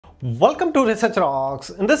Welcome to Research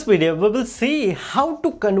Rocks. In this video, we will see how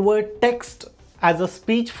to convert text as a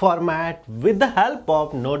speech format with the help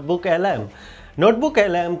of NotebookLM.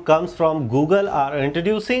 NotebookLM comes from Google are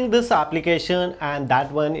introducing this application, and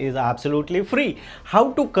that one is absolutely free.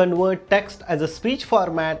 How to convert text as a speech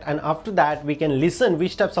format, and after that we can listen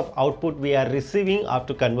which types of output we are receiving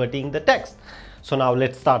after converting the text. So now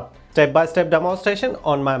let's start step-by-step demonstration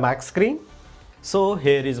on my Mac screen. So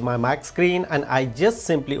here is my Mac screen, and I just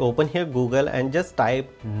simply open here Google and just type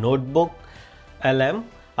NotebookLM.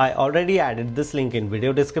 I already added this link in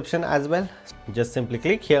video description as well. Just simply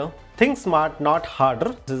click here. Think smart, not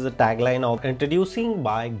harder. This is a tagline of introducing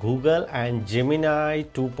by Google and Gemini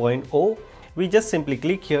 2.0. We just simply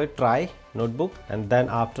click here, try notebook, and then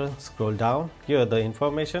after scroll down here the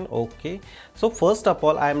information. Okay, so first of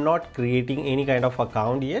all, I am not creating any kind of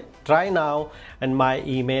account yet. Try now, and my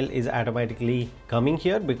email is automatically coming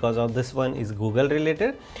here because of this one is Google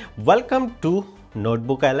related. Welcome to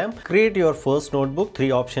NotebookLM. Create your first notebook.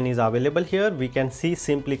 3 option is available here. We can see,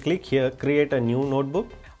 simply click here, create a new notebook.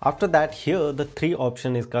 After that, here the 3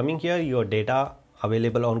 option is coming here. Your data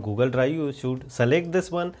available on Google Drive, you should select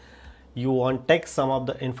this one. You want text some of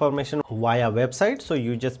the information via website, so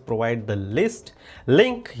you just provide the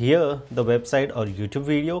link here, the website or YouTube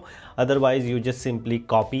video. Otherwise you just simply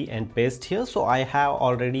copy and paste here. So I have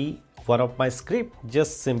already one of my script.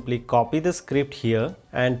 Just simply copy the script here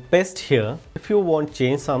and paste here. If you want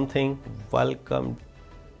change something, welcome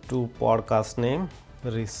to podcast name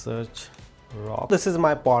Research Rock. This is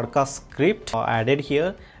my podcast script added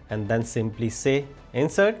here, and then simply say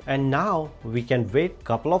insert, and now we can wait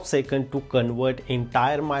couple of seconds to convert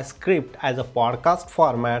entire my script as a podcast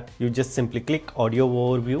format. You just simply click audio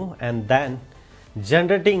overview and then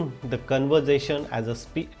generating the conversation as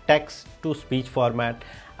a text to speech format,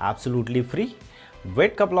 absolutely free.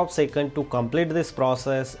 Wait couple of seconds to complete this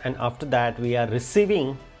process, and after that we are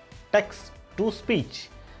receiving text to speech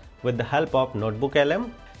with the help of NotebookLM.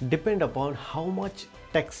 Depend upon how much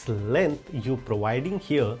text length you providing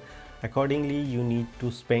here, accordingly you need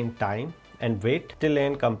to spend time and wait till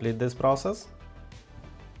end complete this process.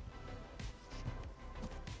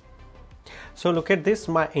 So look at this,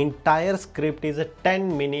 my entire script is a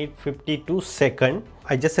 10 minute 52 second.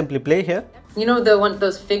 I just simply play here. You know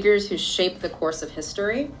those figures who shape the course of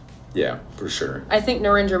history? Yeah, for sure. I think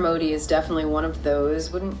Narendra Modi is definitely one of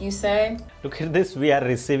those, wouldn't you say? Look at this, we are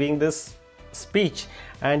receiving this speech,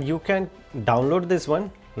 and you can download this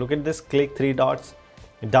one. Look at this, click 3 dots,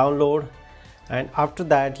 download, and after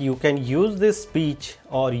that you can use this speech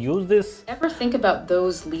or use this Ever think about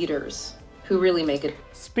those leaders who really make it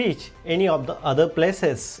speech any of the other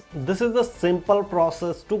places. This is the simple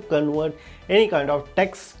process to convert any kind of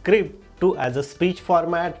text script to as a speech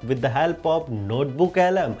format with the help of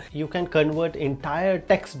NotebookLM. You can convert entire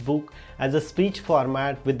textbook as a speech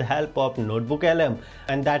format with the help of NotebookLM,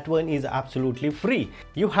 and that one is absolutely free.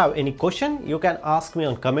 You have any question, you can ask me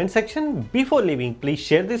on comment section. Before leaving, please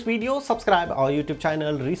share this video, subscribe our YouTube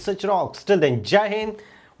channel Research Rocks. Till then, Jai Hind,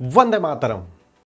 Vande Mataram.